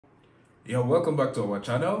Yeah, welcome back to our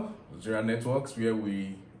channel, Zera Networks, where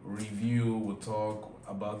we review, we talk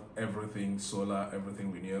about everything solar,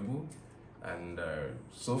 everything renewable. And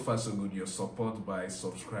so far so good. Your support by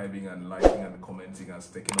subscribing and liking and commenting has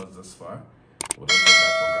taken us this far. We don't take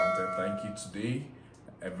that for granted. Thank you. Today,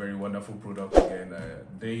 a very wonderful product again.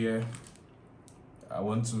 Deye, I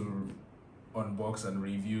want to unbox and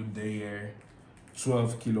review Deye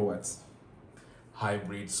 12 kilowatts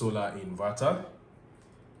hybrid solar inverter.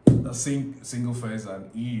 A single phase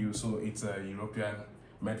and EU, so it's a European,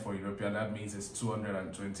 made for European. That means it's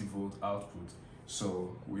 220 volt output.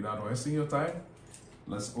 So without wasting your time,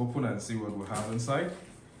 let's open and see what we have inside.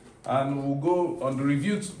 And we'll go on the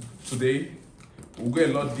review today. We'll go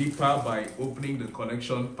a lot deeper by opening the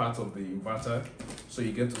connection part of the inverter, so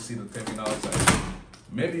you get to see the terminals. And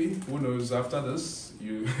maybe, who knows, after this,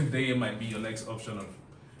 Deye might be your next option of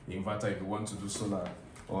inverter if you want to do solar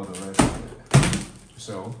or the rest of it.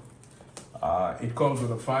 So it comes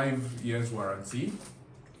with a 5 years warranty,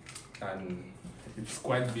 and it's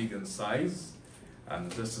quite big in size,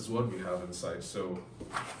 and this is what we have inside. So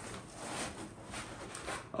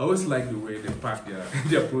I always like the way they pack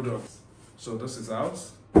their products. So this is out.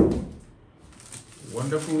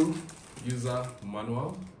 Wonderful user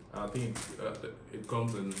manual. I think it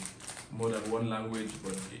comes in more than one language,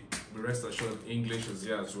 but be rest assured English is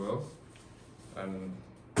here as well. And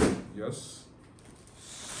yes,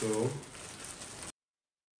 so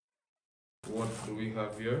what do we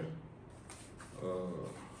have here?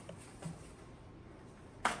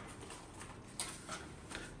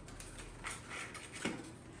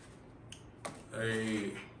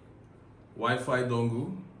 A Wi-Fi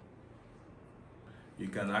dongle. You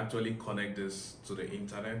can actually connect this to the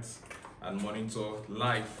internet and monitor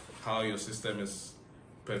live how your system is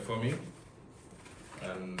performing.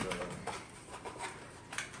 And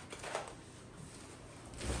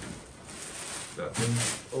that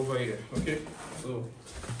thing over here. Okay, so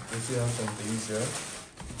we still have some things here.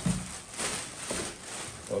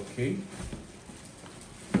 Okay.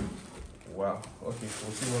 Wow. Okay,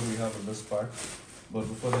 we'll see what we have in this pack. But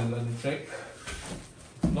before then, let me check.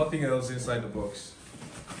 Nothing else inside the box.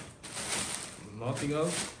 Nothing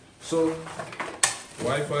else. So,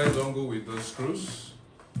 Wi-Fi dongle with the screws.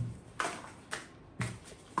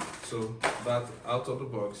 So that out of the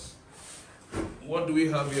box. What do we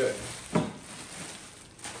have here?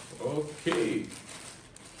 Okay.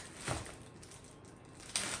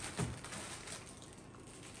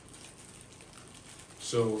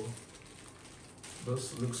 So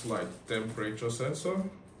this looks like temperature sensor.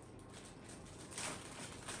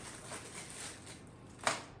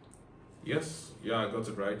 Yes, yeah, I got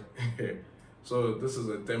it right. So this is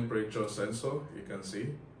a temperature sensor, you can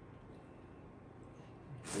see.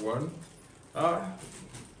 One.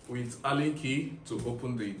 With Allen key to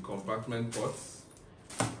open the compartment ports.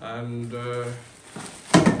 And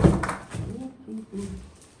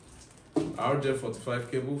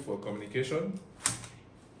RJ45 cable for communication.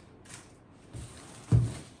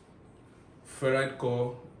 Ferrite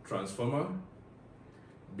core transformer,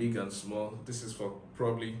 big and small. This is for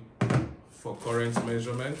probably for current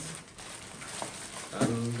measurement.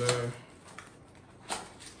 And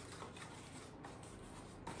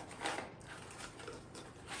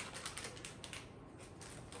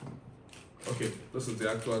okay, this is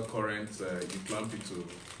the actual current. You clamp it to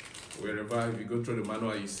wherever. If you go through the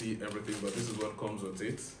manual, you see everything, but this is what comes with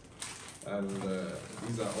it. And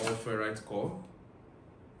these are all ferrite core.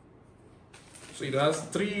 So it has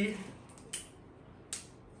 3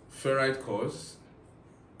 ferrite cores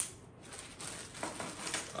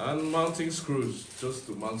and mounting screws just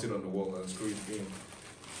to mount it on the wall and screw it in.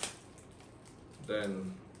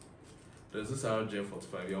 Then there's this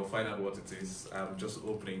RJ45. You'll find out what it is. I'm just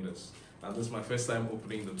opening this, and this is my first time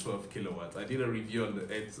opening the 12 kilowatt. I did a review on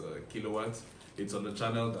the 8 kilowatt. It's on the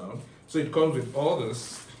channel down. So it comes with all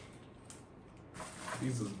this.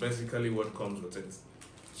 This is basically what comes with it.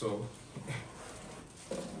 So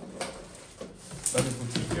let me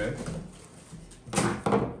put it here.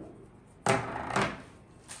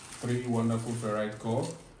 3 wonderful ferrite core,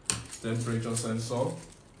 temperature sensor,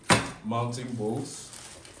 mounting bolts,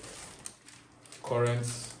 current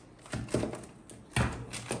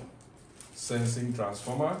sensing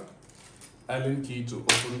transformer, Allen key to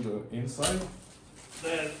open the inside,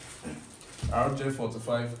 then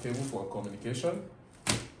RJ45 cable for communication,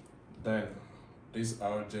 then this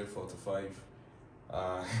RJ45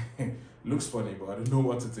 looks funny, but I don't know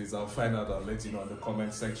what it is. I'll find out. I'll let you know in the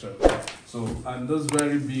comment section. So, and this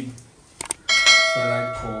very big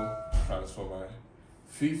ferrite core transformer,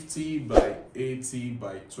 50 by 80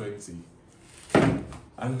 by 20.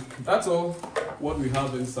 And that's all what we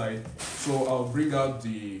have inside. So I'll bring out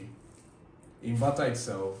the inverter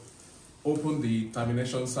itself, open the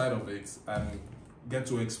termination side of it, and get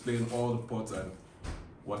to explain all the ports and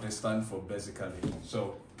what they stand for basically.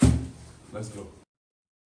 So let's go.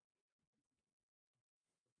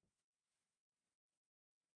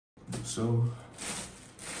 So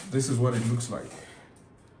this is what it looks like.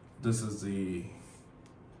 This is the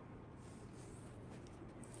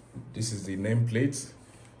nameplate,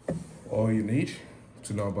 all you need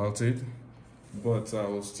to know about it. But I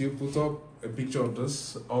will still put up a picture of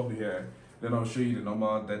this up here. Then I'll show you the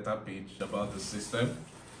normal data page about the system.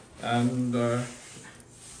 And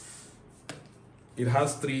it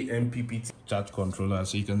has 3 MPPT charge controllers.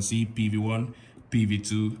 So you can see PV1,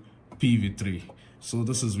 PV2, PV3. So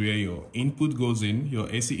this is where your input goes in, your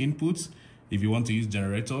AC inputs. If you want to use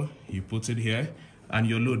generator, you put it here, and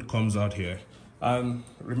your load comes out here. And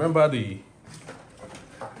remember the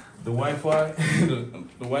Wi-Fi, the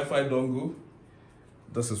Wi-Fi dongle.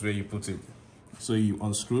 This is where you put it. So you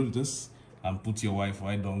unscrew this and put your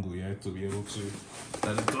Wi-Fi dongle here to be able to.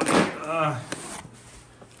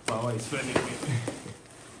 Power is failing me.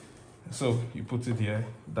 So you put it here.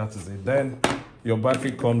 That is it. Then your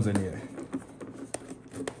battery comes in here.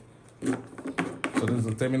 So this is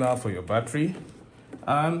the terminal for your battery,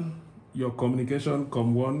 and your communication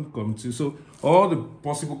COM1, COM2. So all the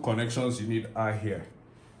possible connections you need are here.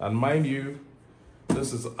 And mind you,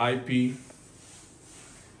 this is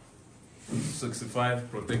IP65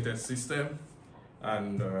 protected system.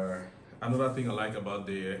 And another thing I like about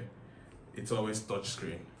it's always touch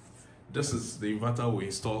screen. This is the inverter we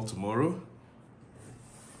install tomorrow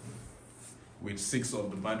with 6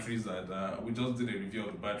 of the batteries that we just did a review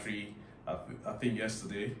of the battery I think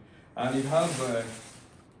yesterday, and it has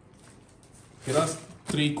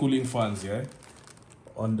 3 cooling fans here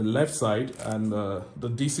on the left side, and the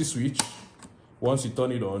DC switch, once you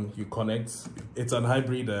turn it on, you connect. It's an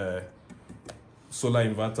hybrid solar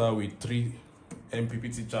inverter with 3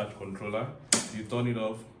 MPPT charge controller. You turn it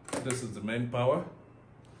off. This is the main power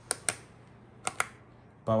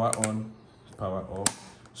on, power off,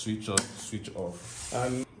 switch on, switch off,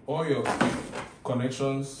 and all your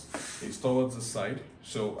connections is towards the side.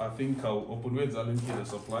 So I think I'll open with the Allen key, the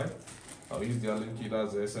supply. I'll use the Allen key,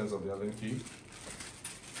 that's the essence of the Allen key.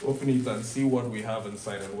 Open it and see what we have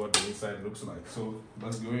inside and what the inside looks like. So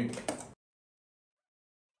let's go in.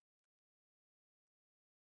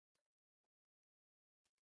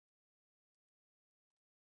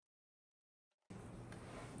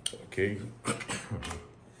 Okay.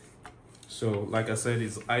 So like I said,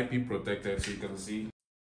 it's IP protected, so you can see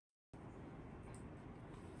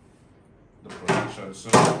the protection. So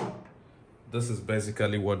this is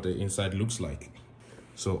basically what the inside looks like.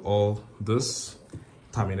 So all this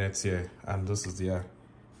terminates here, and this is their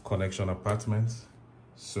connection apartment.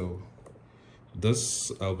 So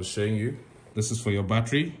this I'll be showing you. This is for your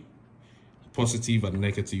battery, positive and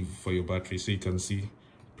negative for your battery. So you can see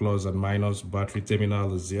plus and minus battery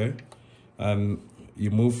terminal is here, and you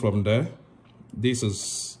move from there. This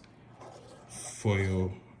is for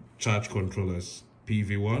your charge controllers,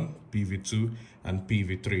 PV1, PV2, and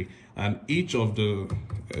PV3. And each of the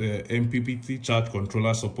MPPT charge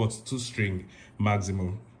controller supports 2 string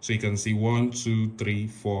maximum. So you can see 1, 2, 3,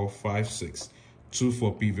 4, 5, 6. 2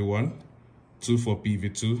 for PV1, 2 for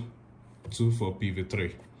PV2, 2 for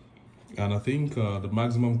PV3. And I think the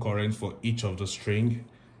maximum current for each of the string,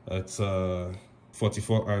 it's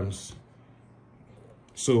 44 amps.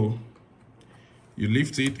 So you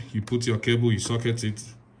lift it, you put your cable, you socket it.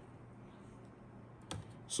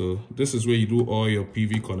 So this is where you do all your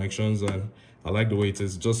PV connections, and I like the way it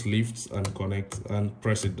is. Just lift and connect and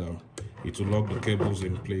press it down. It will lock the cables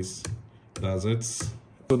in place. That's it.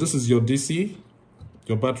 So this is your DC,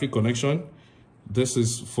 your battery connection. This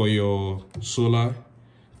is for your solar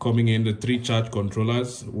coming in, the 3 charge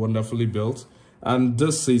controllers, wonderfully built. And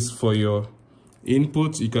this is for your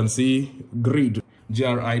input. You can see grid,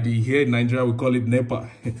 GRID. Here in Nigeria we call it NEPA.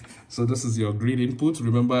 So this is your grid input.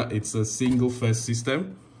 Remember, it's a single phase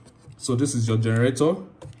system. So this is your generator,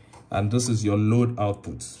 and this is your load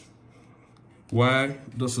output. Why?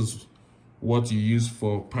 This is what you use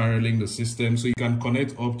for paralleling the system. So you can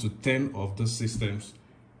connect up to 10 of the systems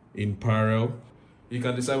in parallel. You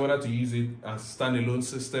can decide whether to use it as standalone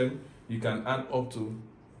system. You can add up to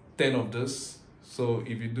 10 of this. So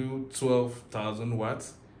if you do 12,000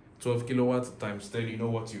 watts, 12 kilowatts times 10, you know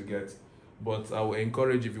what you get. But I will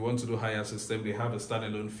encourage, if you want to do higher system, they have a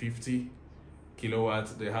standalone 50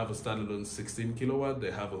 kilowatts, they have a standalone 16 kilowatt,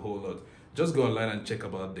 they have a whole lot. Just go online and check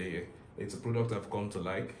about Deye. It's a product I've come to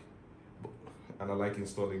like, and I like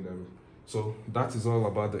installing them. So that is all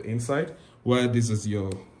about the inside. Where this is your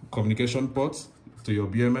communication ports to your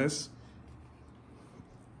BMS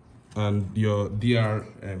and your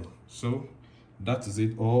DRM. So that is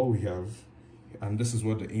it, all we have. And this is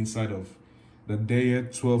what the inside of the Deye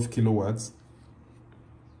 12 kilowatts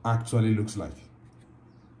actually looks like.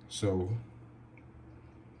 So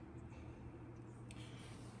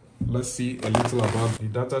let's see a little about the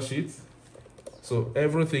data sheet. So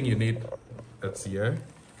everything you need, that's here.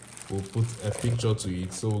 We'll put a picture to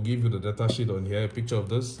it. So we'll give you the data sheet on here, a picture of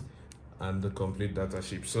this and the complete data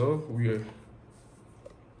sheet. So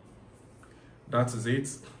that is it.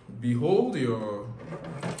 Behold your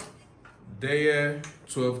Deye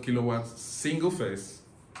 12 kilowatt single phase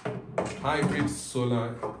hybrid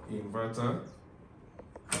solar inverter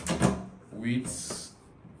with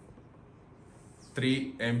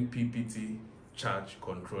 3 MPPT charge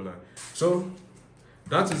controller. So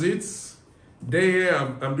that is it. Deye,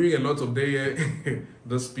 I'm doing a lot of Deye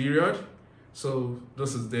this period. So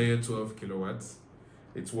this is Deye 12 kilowatts.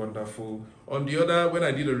 It's wonderful. On the other, when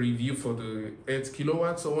I did a review for the 8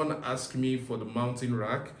 kilowatts, someone asked me for the mounting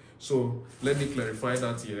rack. So let me clarify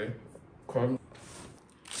that here.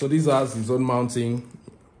 So this has its own mounting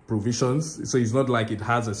provisions. So it's not like it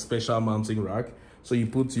has a special mounting rack. So you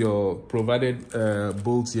put your provided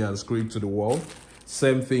bolts here and screw it to the wall.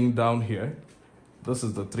 Same thing down here. This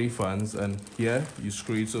is the 3 fans, and here you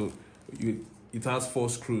screw it. So it has 4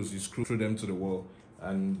 screws. You screw them to the wall,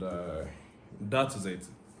 and that is it.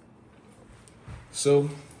 So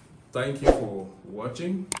thank you for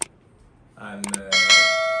watching, and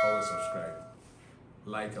always subscribe,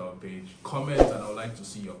 like our page, comment, and I would like to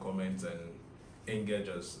see your comments and engage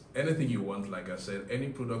us. Anything you want, like I said, any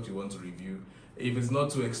product you want to review, if it's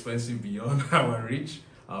not too expensive beyond our reach,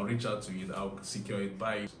 I'll reach out to you. I'll secure it,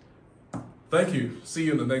 buy it. Thank you. See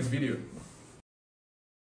you in the next video.